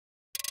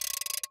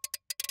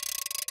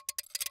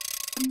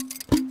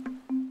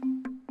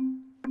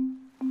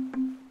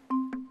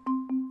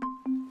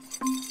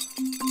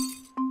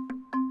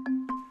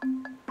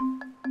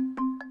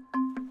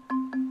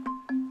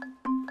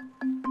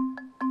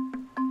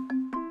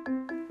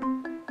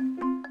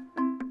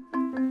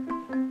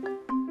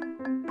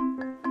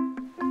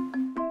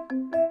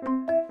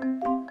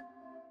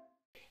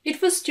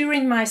It was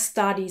during my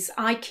studies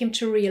I came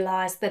to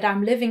realize that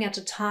I'm living at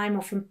a time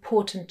of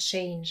important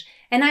change,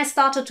 and I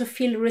started to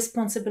feel a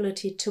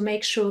responsibility to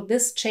make sure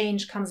this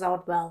change comes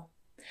out well.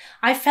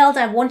 I felt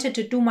I wanted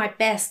to do my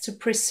best to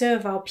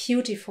preserve our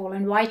beautiful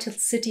and vital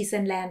cities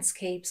and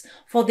landscapes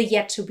for the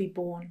yet to be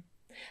born.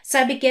 So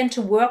I began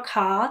to work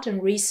hard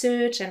in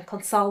research and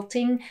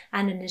consulting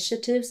and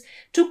initiatives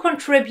to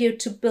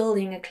contribute to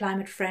building a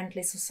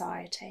climate-friendly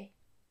society.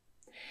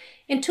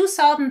 In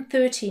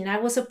 2013, I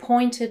was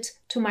appointed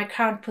to my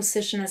current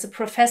position as a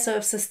professor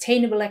of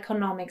sustainable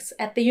economics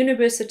at the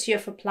University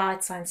of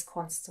Applied Science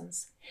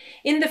Konstanz.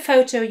 In the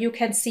photo, you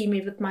can see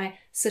me with my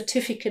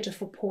certificate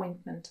of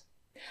appointment.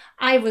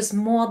 I was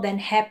more than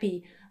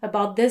happy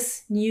about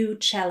this new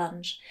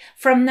challenge.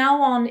 From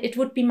now on, it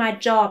would be my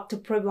job to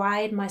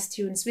provide my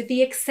students with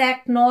the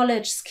exact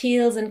knowledge,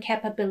 skills, and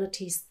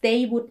capabilities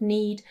they would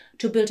need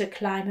to build a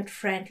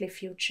climate-friendly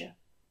future.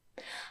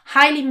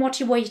 Highly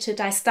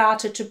motivated, I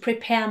started to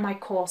prepare my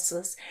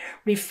courses.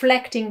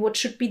 Reflecting what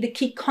should be the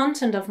key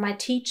content of my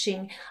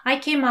teaching, I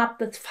came up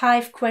with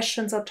 5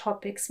 questions or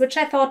topics which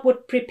I thought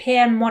would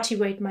prepare and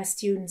motivate my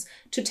students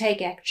to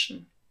take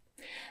action.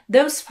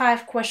 Those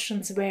 5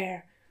 questions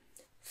were: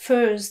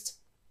 first,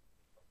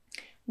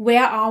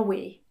 where are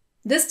we?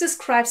 This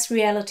describes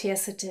reality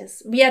as it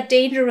is. We are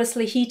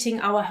dangerously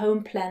heating our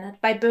home planet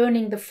by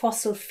burning the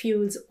fossil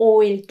fuels,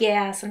 oil,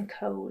 gas and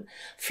coal.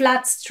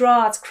 Floods,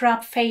 droughts,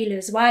 crop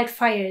failures,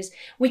 wildfires.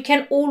 We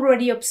can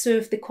already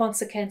observe the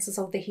consequences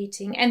of the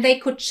heating, and they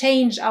could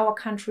change our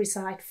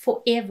countryside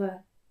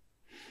forever.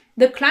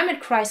 The climate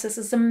crisis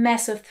is a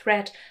massive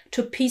threat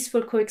to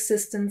peaceful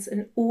coexistence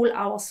in all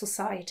our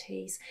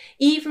societies.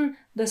 Even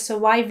the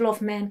survival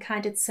of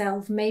mankind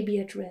itself may be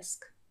at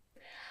risk.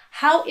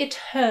 How it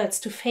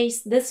hurts to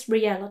face this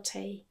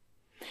reality.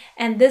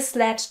 And this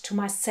led to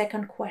my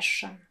second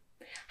question.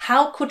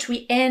 How could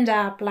we end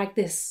up like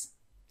this?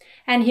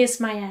 And here's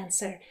my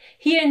answer.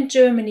 Here in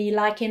Germany,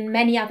 like in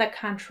many other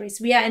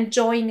countries, we are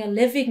enjoying a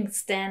living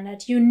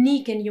standard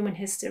unique in human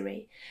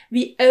history.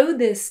 We owe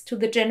this to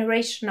the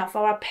generation of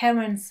our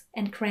parents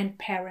and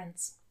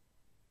grandparents.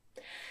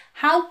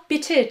 How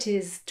bitter it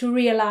is to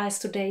realize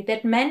today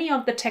that many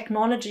of the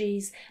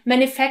technologies,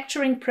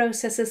 manufacturing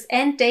processes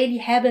and daily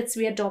habits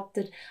we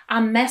adopted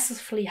are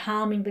massively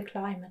harming the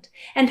climate,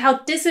 and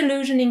how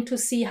disillusioning to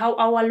see how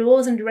our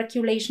laws and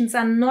regulations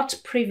are not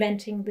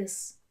preventing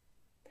this.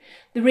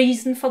 The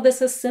reason for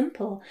this is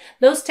simple.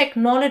 Those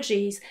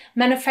technologies,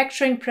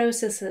 manufacturing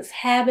processes,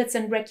 habits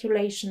and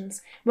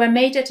regulations were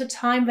made at a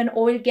time when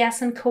oil,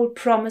 gas and coal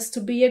promised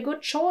to be a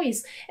good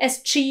choice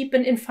as cheap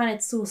and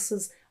infinite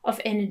sources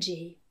of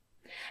energy.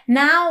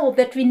 Now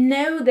that we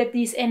know that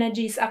these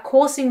energies are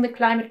causing the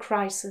climate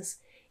crisis,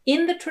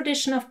 in the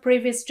tradition of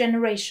previous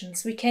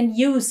generations, we can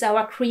use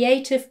our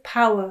creative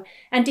power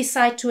and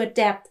decide to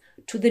adapt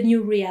to the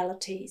new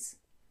realities.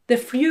 The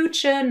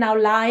future now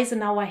lies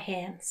in our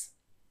hands.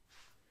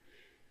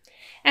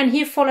 And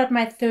here followed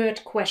my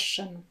third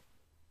question.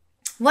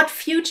 What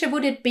future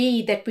would it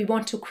be that we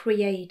want to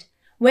create?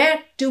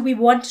 Where do we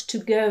want to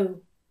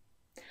go?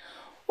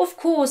 Of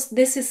course,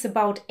 this is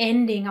about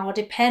ending our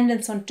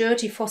dependence on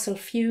dirty fossil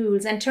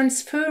fuels and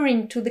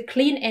transferring to the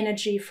clean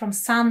energy from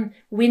sun,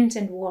 wind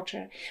and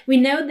water. We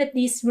know that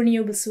these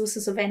renewable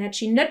sources of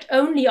energy not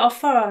only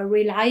offer a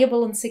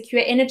reliable and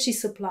secure energy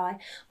supply,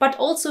 but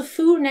also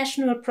full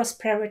national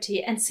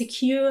prosperity and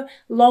secure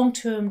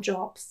long-term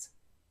jobs.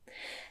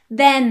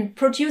 Then,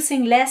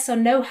 producing less or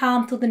no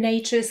harm to the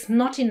nature is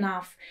not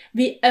enough.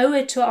 We owe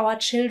it to our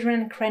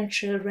children and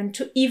grandchildren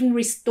to even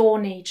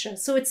restore nature.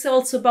 So it's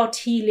also about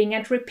healing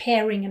and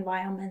repairing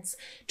environments,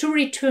 to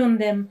return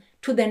them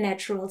to their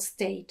natural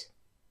state.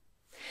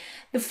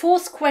 The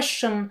fourth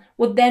question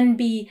would then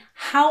be,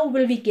 how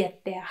will we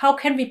get there? How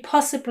can we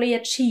possibly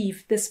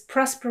achieve this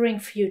prospering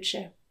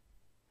future?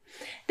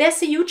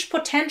 There's a huge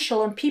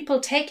potential in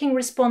people taking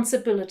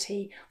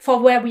responsibility for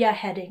where we are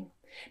heading.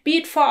 Be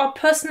it for our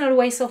personal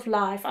ways of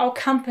life, our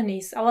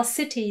companies, our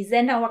cities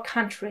and our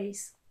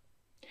countries.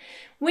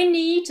 We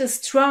need a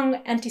strong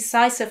and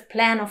decisive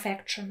plan of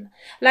action,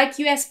 like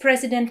US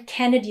President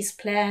Kennedy's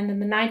plan in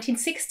the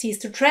 1960s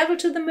to travel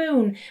to the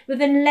moon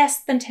within less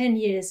than 10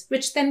 years,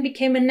 which then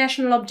became a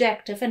national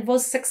objective and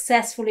was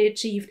successfully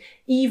achieved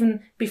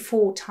even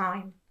before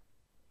time.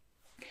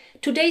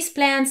 Today's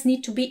plans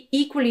need to be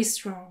equally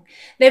strong.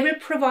 They will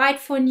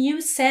provide for a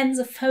new sense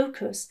of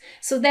focus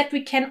so that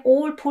we can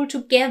all pull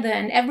together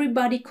and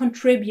everybody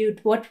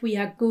contribute what we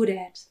are good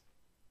at.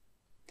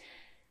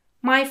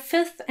 My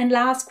fifth and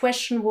last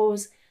question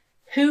was,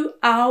 who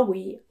are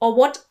we, or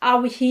what are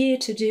we here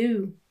to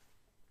do?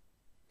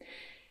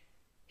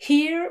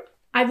 Here,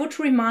 I would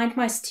remind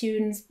my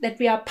students that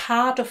we are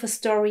part of a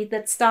story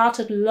that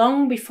started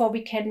long before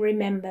we can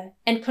remember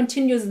and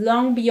continues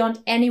long beyond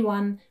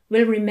anyone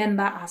will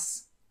remember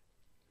us.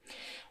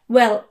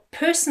 Well,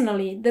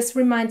 personally, this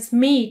reminds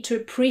me to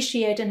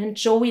appreciate and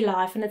enjoy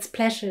life and its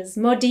pleasures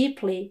more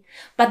deeply.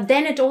 But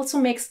then it also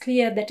makes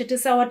clear that it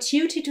is our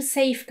duty to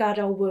safeguard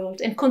our world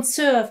and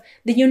conserve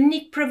the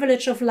unique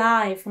privilege of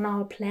life on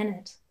our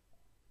planet.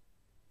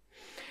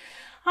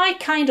 I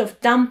kind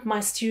of dumped my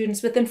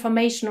students with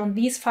information on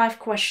these 5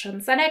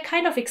 questions, and I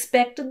kind of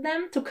expected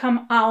them to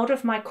come out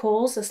of my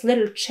course as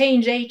little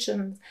change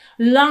agents,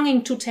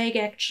 longing to take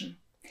action.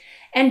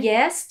 And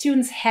yes,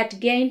 students had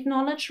gained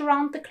knowledge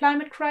around the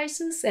climate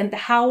crisis and the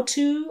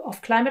how-to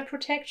of climate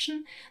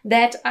protection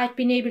that I'd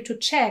been able to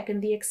check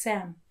in the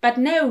exam. But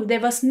no,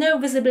 there was no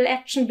visible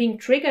action being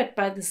triggered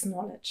by this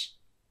knowledge.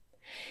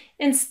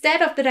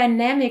 Instead of the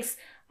dynamics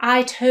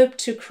I'd hoped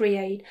to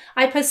create,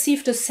 I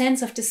perceived a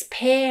sense of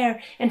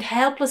despair and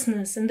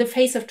helplessness in the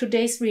face of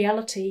today's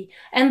reality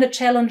and the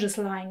challenges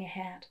lying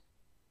ahead.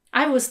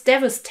 I was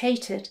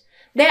devastated.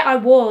 There I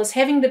was,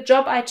 having the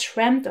job I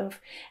dreamt of,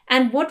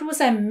 and what was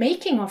I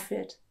making of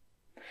it?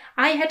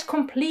 I had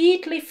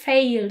completely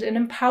failed in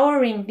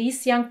empowering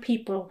these young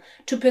people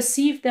to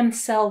perceive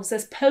themselves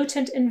as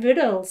potent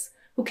individuals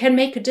who can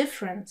make a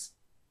difference.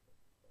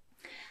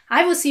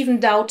 I was even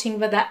doubting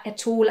whether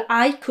at all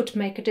I could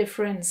make a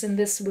difference in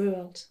this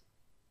world.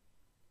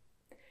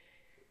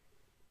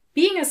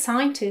 Being a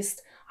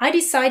scientist, I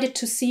decided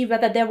to see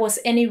whether there was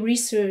any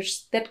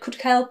research that could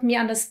help me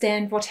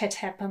understand what had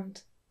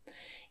happened.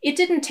 It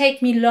didn't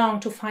take me long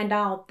to find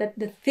out that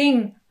the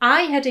thing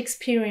I had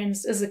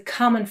experienced is a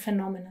common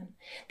phenomenon.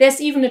 There's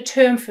even a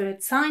term for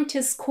it.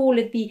 Scientists call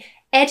it the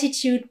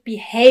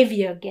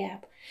attitude-behavior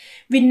gap.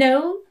 We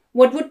know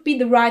what would be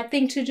the right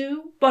thing to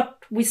do,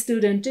 but we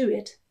still don't do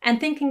it. And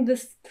thinking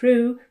this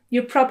through,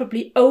 you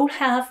probably all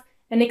have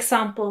an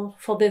example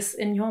for this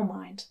in your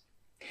mind.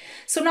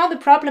 So now the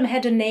problem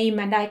had a name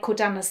and I could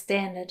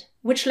understand it,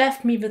 which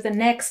left me with the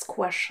next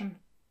question.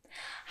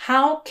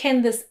 How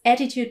can this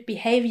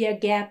attitude-behavior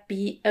gap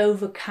be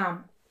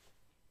overcome?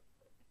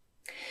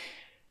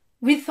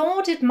 We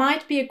thought it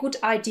might be a good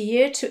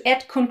idea to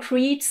add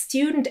concrete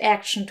student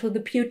action to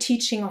the pure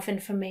teaching of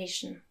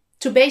information.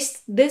 To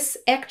base this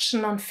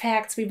action on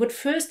facts, we would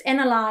first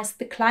analyze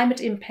the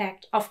climate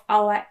impact of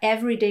our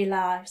everyday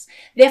lives.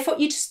 Therefore,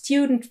 each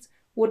student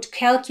would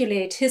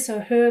calculate his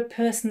or her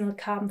personal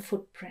carbon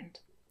footprint.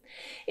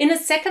 In a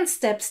second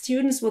step,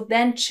 students would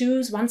then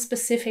choose one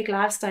specific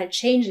lifestyle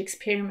change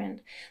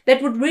experiment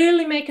that would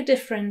really make a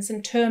difference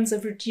in terms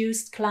of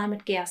reduced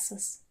climate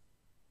gases.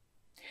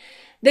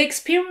 The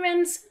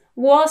experiment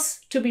was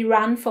to be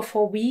run for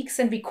 4 weeks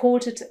and we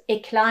called it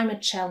a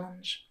climate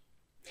challenge.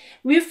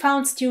 We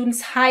found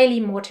students highly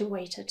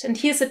motivated, and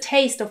here's a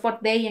taste of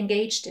what they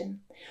engaged in.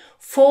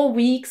 4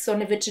 weeks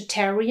on a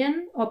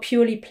vegetarian or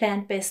purely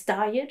plant-based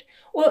diet,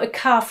 or a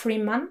car-free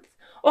month,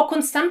 or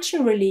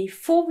consumption relief,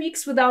 4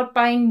 weeks without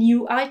buying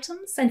new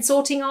items and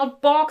sorting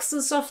out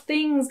boxes of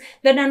things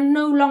that are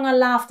no longer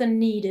loved and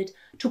needed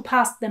to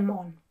pass them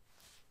on.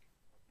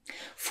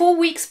 4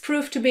 weeks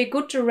proved to be a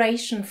good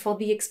duration for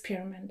the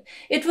experiment.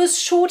 It was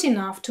short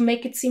enough to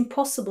make it seem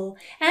possible,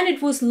 and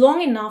it was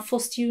long enough for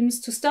students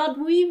to start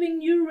weaving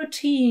new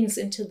routines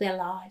into their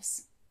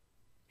lives.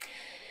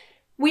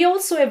 We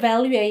also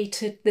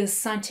evaluated this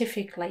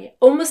scientifically.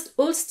 Almost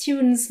all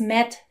students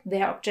met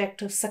their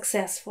objectives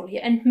successfully,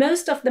 and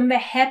most of them were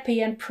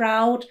happy and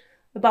proud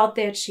about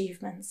their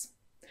achievements.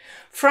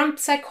 From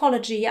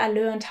psychology, I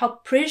learned how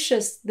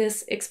precious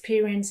this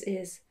experience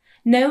is.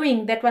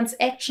 Knowing that one's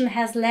action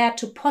has led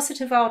to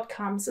positive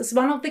outcomes is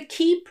one of the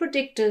key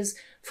predictors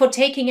for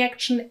taking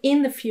action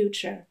in the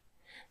future.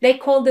 They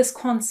call this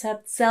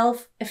concept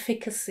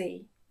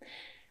self-efficacy.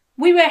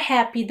 We were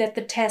happy that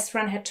the test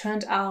run had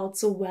turned out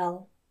so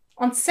well.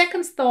 On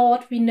second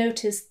thought, we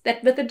noticed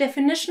that with the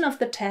definition of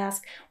the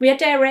task, we had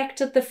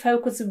directed the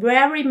focus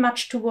very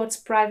much towards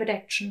private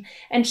action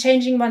and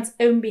changing one's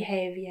own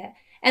behavior,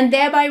 and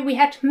thereby we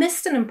had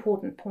missed an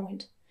important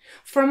point.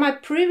 From my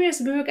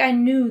previous work, I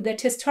knew that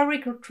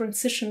historical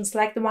transitions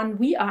like the one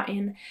we are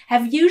in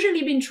have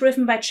usually been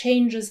driven by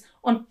changes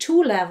on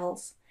 2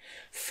 levels.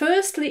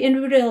 Firstly,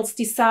 individuals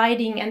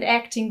deciding and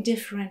acting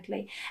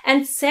differently,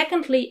 and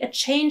secondly, a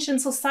change in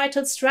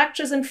societal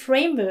structures and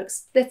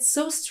frameworks that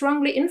so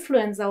strongly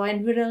influence our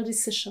individual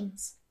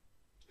decisions.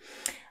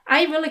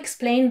 I will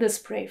explain this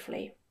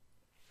briefly.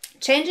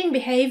 Changing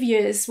behavior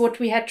is what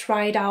we had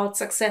tried out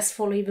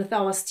successfully with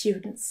our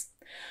students.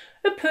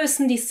 A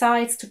person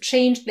decides to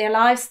change their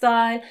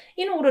lifestyle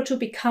in order to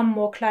become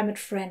more climate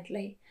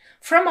friendly.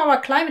 From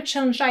our climate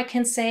challenge, I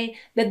can say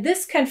that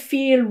this can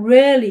feel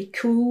really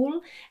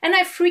cool, and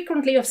I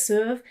frequently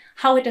observe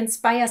how it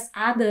inspires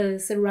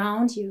others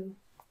around you.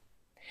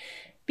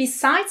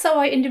 Besides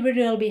our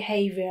individual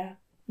behavior,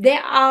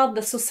 there are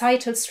the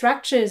societal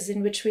structures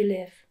in which we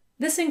live.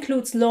 This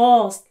includes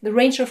laws, the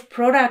range of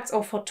products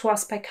offered to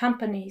us by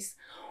companies,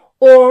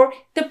 or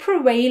the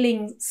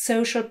prevailing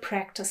social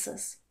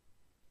practices.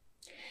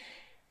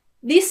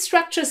 These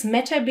structures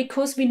matter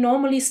because we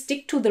normally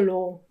stick to the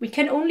law. We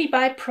can only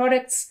buy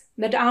products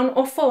that are on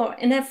offer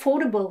and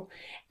affordable,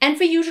 and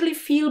we usually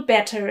feel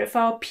better if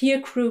our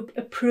peer group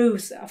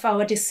approves of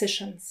our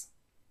decisions.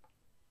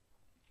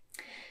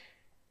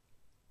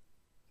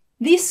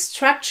 These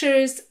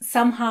structures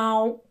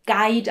somehow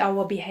guide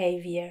our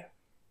behavior.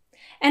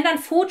 And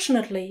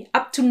unfortunately,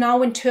 up to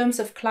now in terms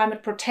of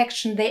climate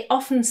protection, they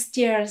often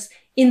steer us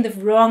in the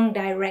wrong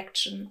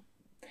direction.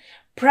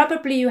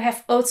 Probably you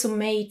have also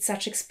made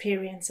such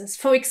experiences.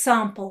 For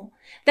example,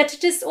 that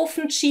it is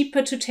often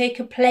cheaper to take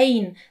a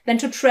plane than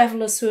to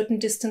travel a certain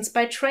distance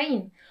by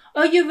train.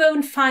 Or you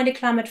won't find a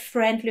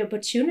climate-friendly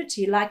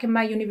opportunity like in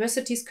my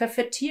university's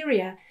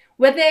cafeteria,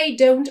 where they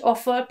don't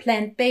offer a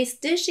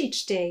plant-based dish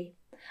each day.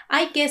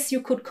 I guess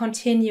you could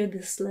continue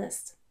this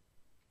list.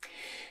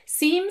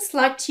 Seems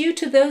like due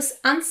to those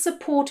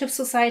unsupportive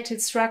societal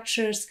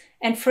structures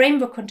and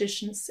framework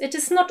conditions, it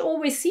is not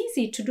always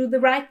easy to do the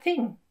right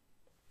thing.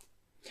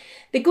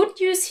 The good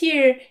news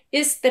here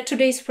is that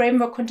today's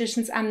framework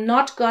conditions are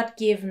not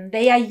God-given,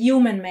 they are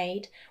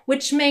human-made,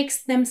 which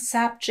makes them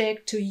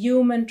subject to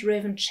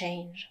human-driven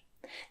change.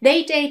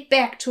 They date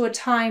back to a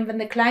time when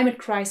the climate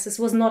crisis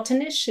was not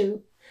an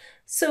issue.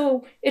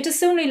 So it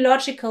is only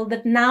logical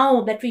that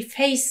now that we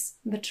face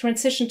the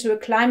transition to a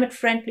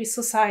climate-friendly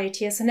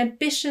society as an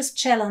ambitious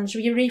challenge,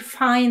 we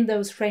refine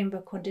those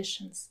framework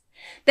conditions.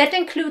 That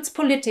includes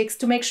politics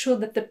to make sure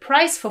that the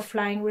price for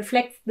flying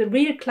reflects the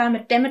real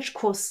climate damage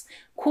costs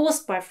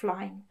caused by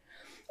flying.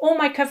 Or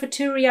my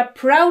cafeteria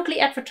proudly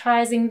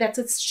advertising that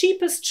its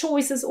cheapest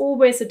choice is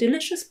always a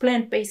delicious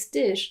plant-based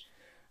dish.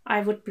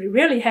 I would be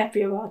really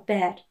happy about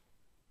that.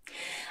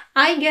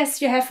 I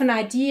guess you have an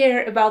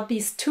idea about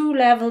these two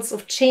levels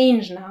of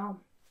change now.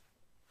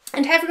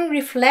 And having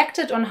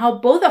reflected on how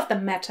both of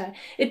them matter,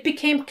 it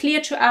became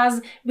clear to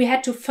us we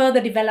had to further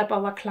develop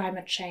our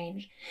climate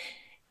change.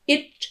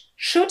 It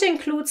should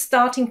include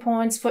starting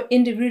points for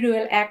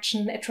individual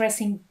action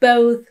addressing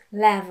both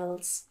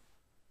levels.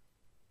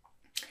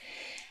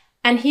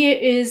 And here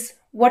is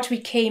what we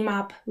came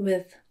up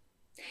with.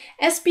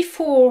 As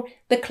before,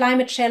 the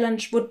climate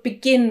challenge would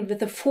begin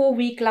with a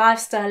 4-week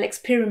lifestyle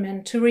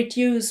experiment to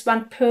reduce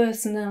one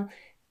personal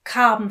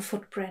carbon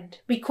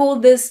footprint. We call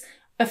this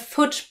a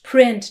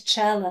footprint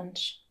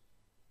challenge.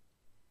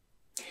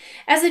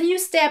 As a new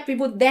step, we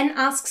would then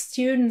ask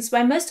students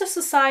why most of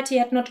society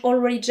had not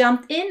already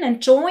jumped in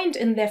and joined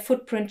in their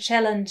footprint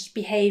challenge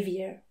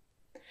behavior.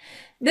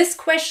 This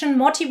question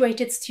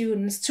motivated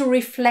students to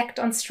reflect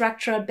on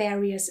structural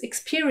barriers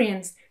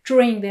experienced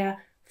during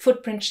their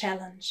footprint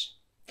challenge.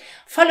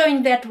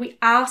 Following that, we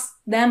asked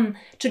them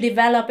to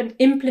develop and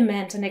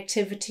implement an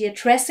activity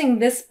addressing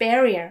this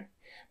barrier.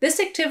 This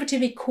activity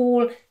we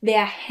call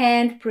their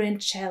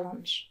handprint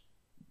challenge.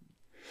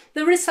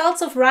 The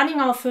results of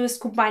running our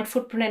first combined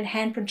footprint and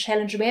handprint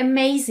challenge were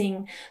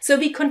amazing, so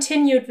we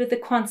continued with the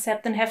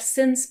concept and have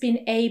since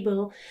been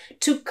able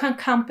to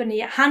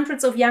accompany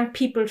hundreds of young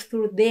people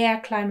through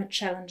their climate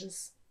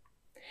challenges.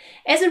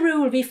 As a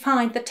rule, we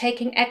find that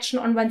taking action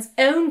on one's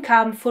own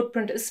carbon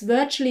footprint is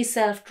virtually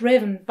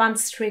self-driven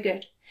once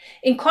triggered.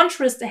 In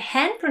contrast, a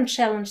handprint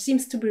challenge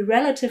seems to be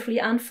relatively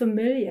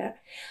unfamiliar.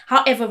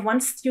 However,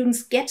 once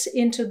students get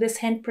into this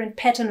handprint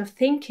pattern of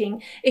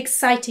thinking,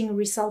 exciting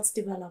results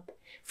develop.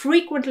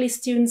 Frequently,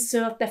 students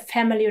serve their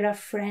family or their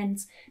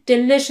friends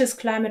delicious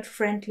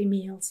climate-friendly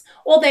meals,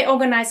 or they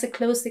organize a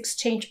clothes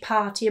exchange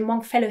party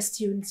among fellow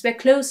students where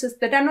clothes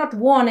that are not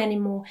worn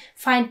anymore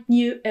find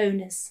new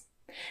owners.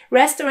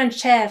 Restaurant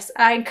chefs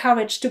are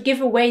encouraged to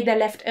give away their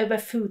leftover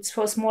foods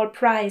for a small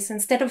price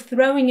instead of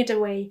throwing it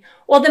away,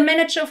 or the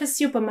manager of a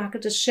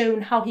supermarket is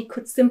shown how he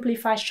could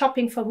simplify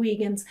shopping for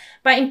vegans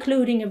by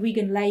including a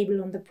vegan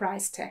label on the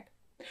price tag.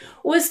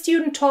 Or a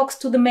student talks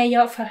to the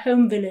mayor of her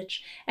home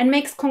village and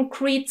makes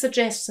concrete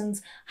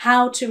suggestions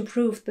how to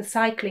improve the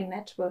cycling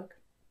network.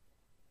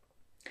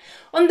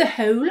 On the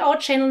whole, our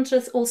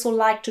challengers also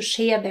like to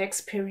share their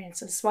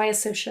experiences via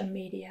social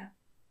media.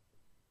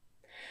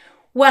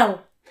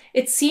 Well,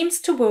 it seems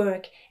to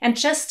work, and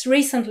just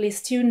recently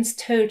students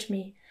told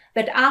me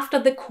that after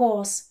the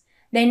course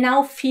they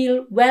now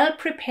feel well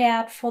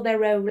prepared for their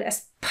role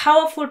as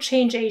powerful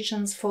change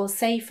agents for a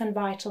safe and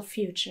vital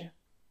future.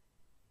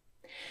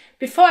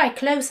 Before I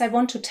close, I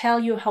want to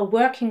tell you how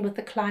working with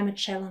the climate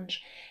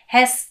challenge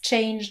has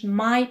changed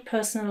my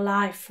personal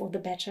life for the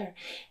better,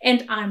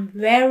 and I'm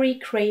very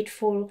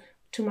grateful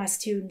to my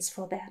students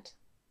for that.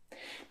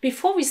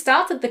 Before we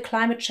started the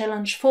climate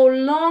challenge, for a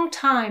long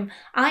time,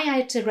 I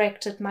had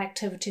directed my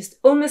activities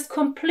almost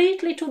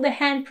completely to the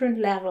handprint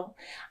level.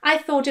 I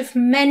thought if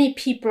many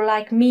people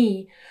like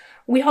me,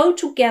 we hold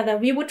together,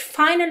 we would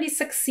finally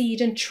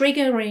succeed in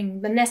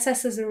triggering the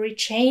necessary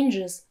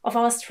changes of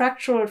our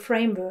structural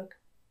framework.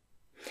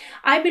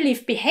 I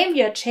believe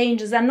behavior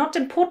changes are not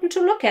important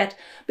to look at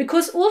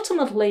because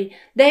ultimately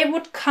they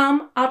would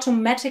come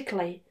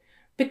automatically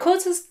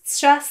because it's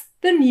just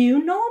the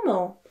new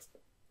normal.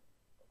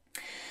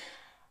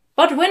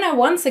 But when I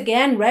once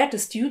again read the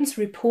students'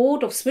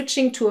 report of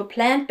switching to a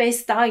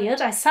plant-based diet,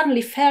 I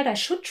suddenly felt I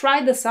should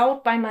try this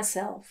out by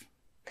myself.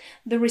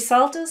 The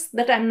result is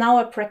that I'm now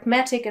a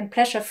pragmatic and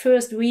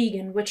pleasure-first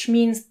vegan, which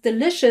means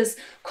delicious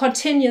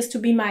continues to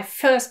be my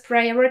first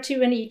priority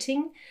when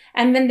eating,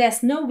 and when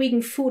there's no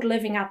vegan food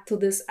living up to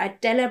this, I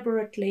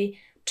deliberately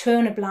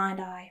turn a blind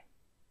eye.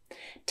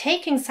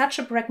 Taking such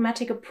a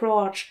pragmatic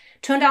approach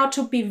turned out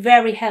to be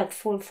very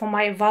helpful for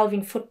my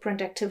evolving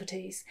footprint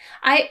activities.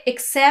 I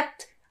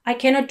accept I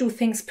cannot do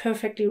things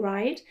perfectly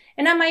right,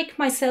 and I make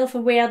myself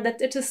aware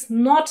that it is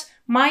not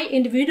my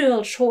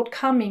individual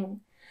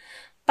shortcoming,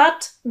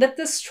 but that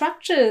the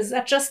structures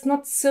are just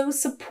not so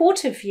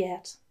supportive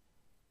yet.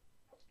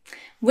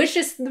 Which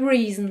is the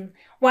reason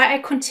why I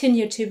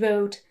continue to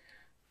devote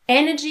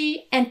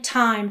energy and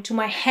time to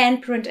my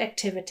handprint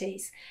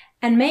activities,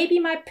 and maybe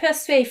my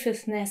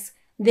persuasiveness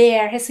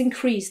there has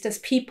increased as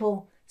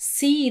people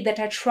see that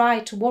I try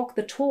to walk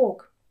the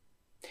talk.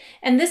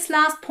 And this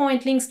last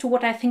point links to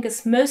what I think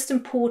is most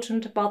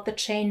important about the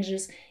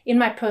changes in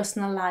my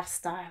personal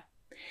lifestyle.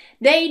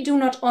 They do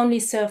not only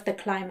serve the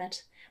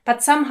climate,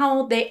 but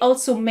somehow they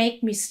also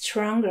make me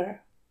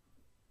stronger.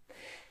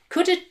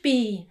 Could it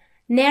be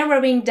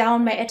narrowing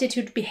down my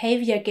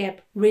attitude-behavior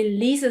gap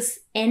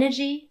releases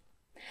energy?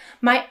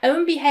 My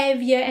own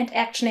behavior and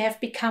action have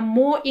become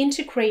more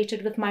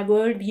integrated with my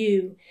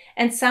worldview,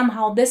 and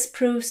somehow this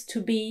proves to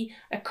be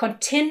a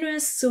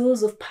continuous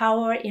source of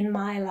power in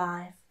my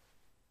life.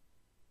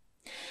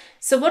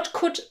 So what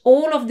could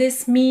all of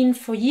this mean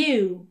for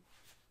you?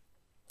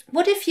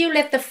 What if you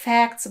let the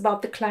facts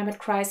about the climate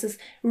crisis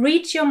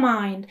reach your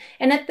mind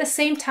and at the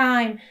same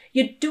time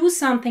you do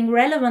something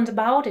relevant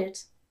about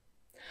it?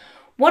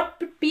 What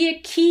would be a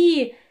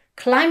key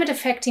climate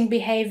affecting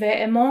behavior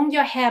among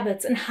your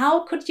habits, and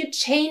how could you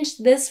change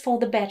this for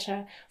the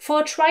better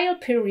for a trial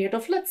period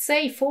of, let's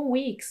say, 4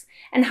 weeks?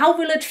 And how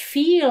will it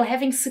feel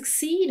having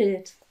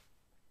succeeded?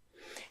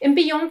 And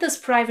beyond this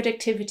private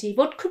activity,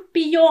 what could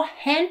be your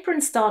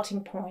handprint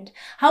starting point?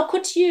 How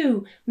could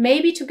you,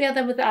 maybe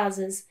together with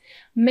others,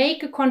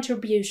 make a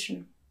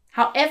contribution,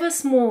 however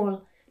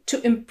small,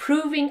 to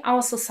improving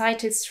our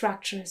societal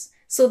structures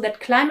so that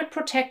climate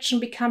protection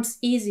becomes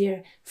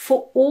easier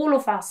for all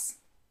of us?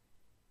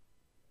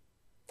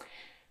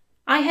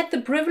 I had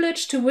the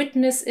privilege to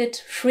witness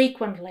it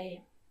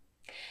frequently,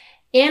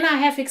 and I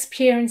have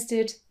experienced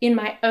it in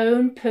my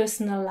own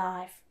personal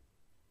life.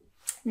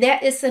 There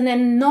is an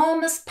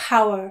enormous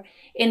power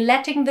in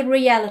letting the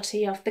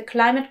reality of the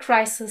climate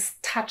crisis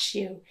touch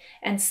you,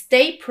 and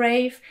stay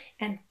brave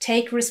and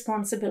take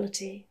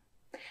responsibility.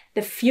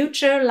 The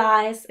future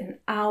lies in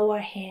our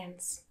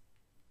hands.